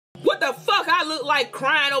look like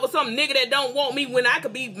crying over some nigga that don't want me when I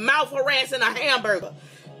could be mouth harassing a hamburger.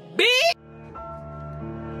 Bitch!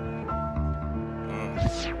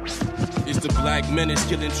 It's the Black Menace,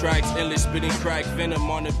 killing tracks, endless spitting crack, venom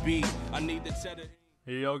on the beat. I need the cheddar.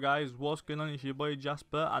 Hey yo guys, what's going on? It's your boy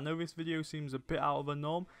Jasper. I know this video seems a bit out of the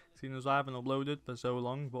norm, seeing as I haven't uploaded for so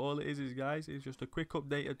long, but all it is guys, is just a quick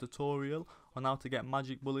updated tutorial on how to get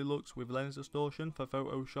magic bully looks with lens distortion for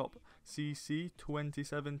Photoshop CC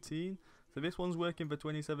 2017. So this one's working for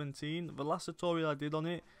 2017. The last tutorial I did on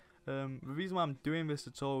it, the reason why I'm doing this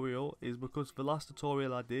tutorial is because the last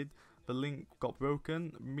tutorial I did, the link got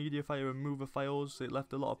broken. MediaFire removed the files. It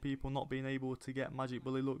left a lot of people not being able to get magic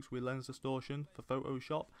bully looks with lens distortion for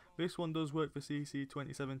Photoshop. This one does work for CC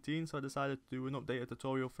 2017, so I decided to do an updated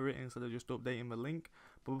tutorial for it instead of just updating the link.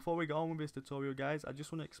 But before we get on with this tutorial guys, I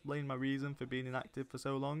just want to explain my reason for being inactive for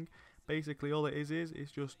so long. Basically all it is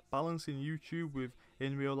it's just balancing YouTube with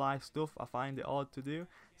in real life stuff. I find it hard to do,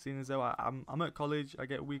 seeing as though I'm at college. I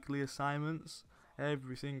get weekly assignments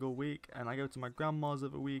every single week, and I go to my grandma's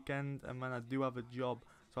at the weekend, and then I do have a job,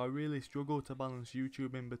 so I really struggle to balance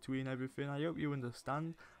YouTube in between everything. I hope you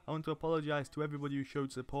understand. I want to apologise to everybody who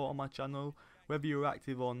showed support on my channel, whether you were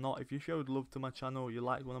active or not. If you showed love to my channel, you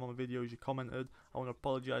liked one of my videos, you commented, I want to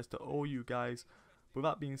apologise to all you guys. With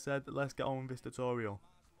that being said, let's get on with this tutorial.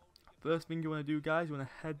 First thing you want to do guys, you want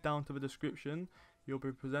to head down to the description. You'll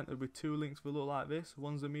be presented with two links that look like this.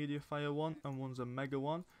 One's a MediaFire one and one's a Mega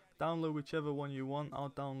one. Download whichever one you want.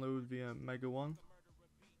 I'll download the Mega one,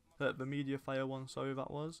 the MediaFire one, sorry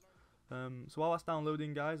that was. So while that's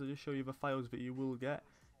downloading guys, I'll just show you the files that you will get.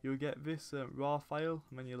 You'll get this raw file,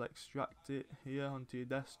 and then you'll extract it here onto your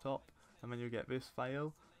desktop, and then you'll get this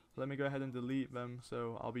file. Let me go ahead and delete them,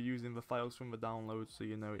 so I'll be using the files from the download, so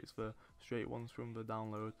you know it's the straight ones from the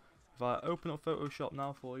download. If I open up Photoshop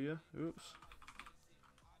now for you, oops,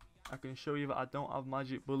 I can show you that I don't have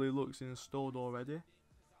magic bully looks installed already,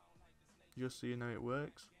 just so you know it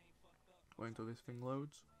works. Wait until this thing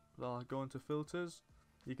loads. So I'll go into filters.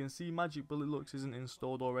 You can see magic bully looks isn't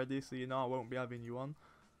installed already, so you know I won't be having you on.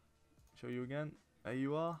 Show you again. There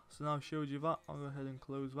you are. So now I've showed you that. I'll go ahead and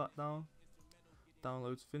close that down.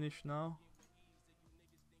 Download's finished now.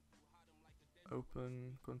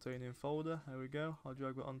 Open containing folder. There we go. I'll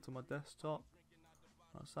drag that onto my desktop.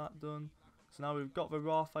 That's that done. So now we've got the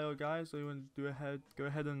raw file guys, so you want to go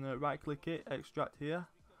ahead and right click it, extract here.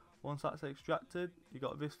 Once that's extracted, you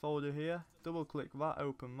got this folder here. Double click that,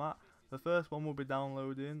 open that. The first one we'll be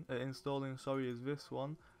installing is this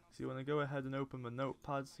one. So you want to go ahead and open the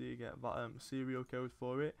notepad so you get that serial code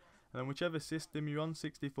for it. And then whichever system you're on,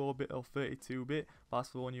 64-bit or 32-bit, that's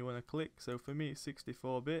the one you want to click. So for me it's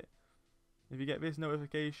 64-bit. If you get this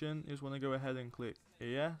notification, you just want to go ahead and click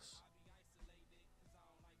yes.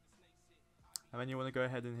 And then you want to go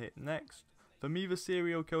ahead and hit next. For me the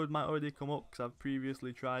serial code might already come up because I've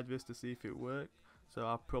previously tried this to see if it worked. So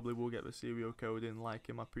I probably will get the serial code in like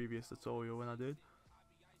in my previous tutorial when I did.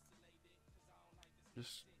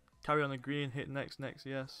 Just carry on agreeing, hit next,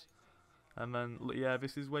 yes. And then yeah,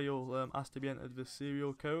 this is where you'll ask to be entered the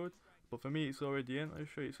serial code. But for me it's already in. I'll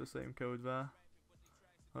show you it's the same code there.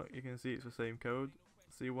 Look, you can see it's the same code.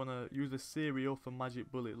 So you want to use the serial for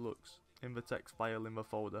magic bullet looks in the text file in the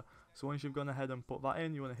folder. So once you've gone ahead and put that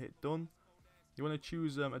in, you want to hit done. You want to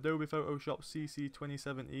choose Adobe Photoshop CC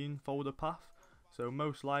 2017 folder path. So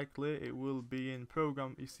most likely it will be in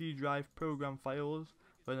program, your C drive program files,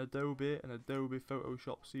 then Adobe and Adobe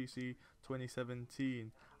Photoshop CC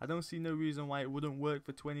 2017. I don't see no reason why it wouldn't work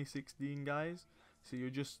for 2016 guys. So you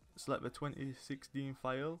just select the 2016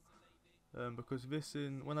 file, because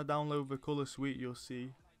when I download the color suite you'll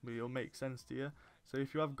see, but it'll make sense to you. So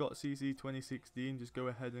if you have got CC 2016, just go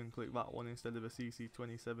ahead and click that one instead of a CC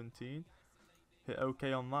 2017. Hit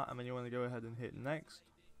OK on that, and then you want to go ahead and hit next.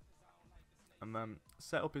 And then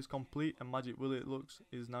setup is complete and magic bullet looks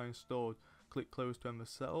is now installed. Click close to end the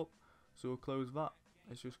setup. So we'll close that.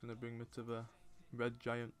 It's just going to bring me to the red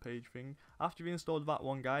giant page thing. After you've installed that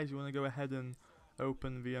one guys, you want to go ahead and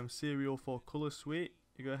open the serial for color suite.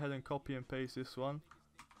 You go ahead and copy and paste this one.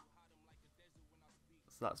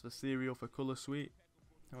 So that's the serial for color suite.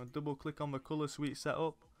 I'm going to double click on the color suite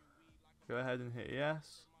setup. Go ahead and hit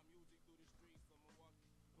yes.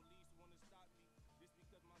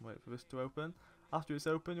 Wait for this to open. After it's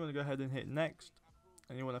open, you want to go ahead and hit next,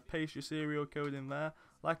 and you want to paste your serial code in there.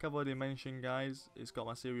 Like I've already mentioned guys, it's got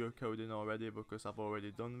my serial code in already because I've already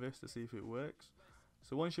done this to see if it works.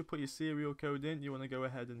 So once you put your serial code in, you want to go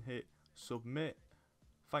ahead and hit submit.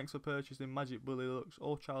 Thanks for purchasing magic bully looks.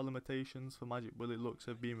 All child limitations for magic bully looks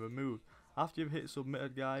have been removed. After you've hit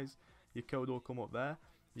submitted guys, your code will come up there.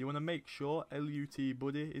 You want to make sure LUT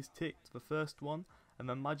Buddy is ticked, the first one, and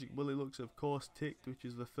then Magic Bullet Looks of course ticked, which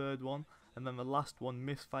is the third one, and then the last one,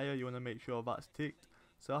 Misfire, you want to make sure that's ticked.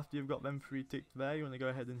 So after you've got them 3 ticked there, you want to go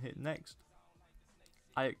ahead and hit next.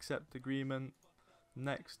 I accept agreement,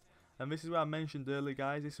 next. And this is where I mentioned earlier,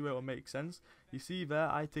 guys, this is where it will make sense. You see there,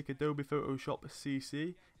 I tick Adobe Photoshop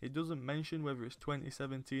CC. It doesn't mention whether it's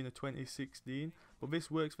 2017 or 2016, but this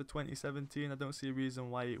works for 2017. I don't see a reason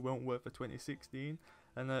why it won't work for 2016.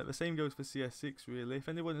 And the same goes for CS6 really. If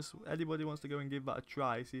anybody wants to go and give that a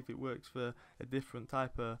try, see if it works for a different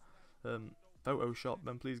type of Photoshop,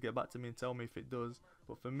 then please get back to me and tell me if it does.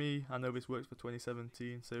 But for me, I know this works for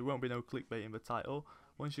 2017, so it won't be no clickbait in the title.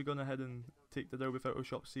 Once you've gone ahead and ticked Adobe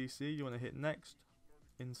Photoshop CC, you want to hit next,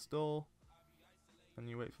 install, and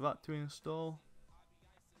you wait for that to install.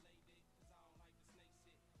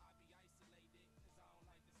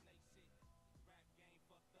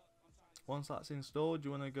 Once that's installed,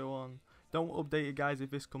 you want to go on. Don't update it, guys,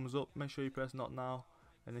 if this comes up. Make sure you press not now,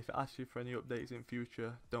 and if it asks you for any updates in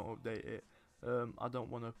future, don't update it. I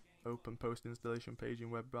don't want to open post installation page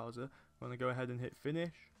in web browser. I'm going to go ahead and hit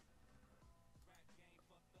finish.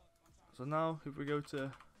 So now if we go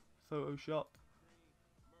to Photoshop,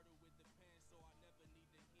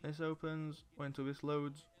 this opens, wait until this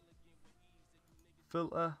loads.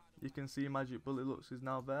 Filter, you can see Magic Bullet Looks is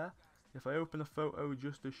now there. If I open a photo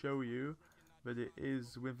just to show you that it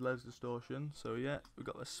is with lens distortion, so yeah, we've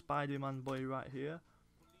got the Spider-Man boy right here.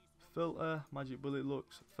 Filter, Magic Bullet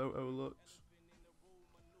Looks, photo looks,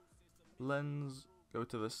 lens, go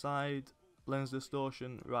to the side, lens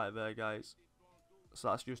distortion right there, guys. So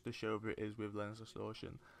that's just to show that it is with lens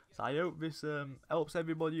distortion. So I hope this helps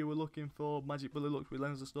everybody who were looking for Magic Bullet Looks with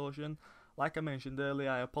lens distortion. Like I mentioned earlier,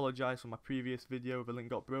 I apologise for my previous video, the link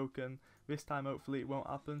got broken. This time hopefully it won't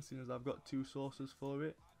happen, since I've got 2 sources for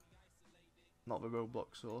it. Not the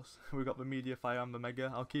Roblox source. We've got the Mediafire and the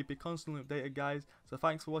Mega. I'll keep it constantly updated, guys. So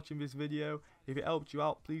thanks for watching this video. If it helped you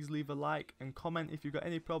out, please leave a like and comment if you've got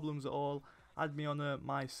any problems at all. Add me on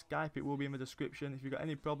my Skype, it will be in the description. If you've got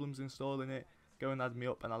any problems installing it, go and add me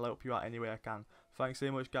up and I'll help you out any way I can. Thanks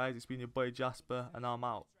so much, guys. It's been your boy Jasper and I'm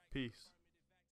out. Peace.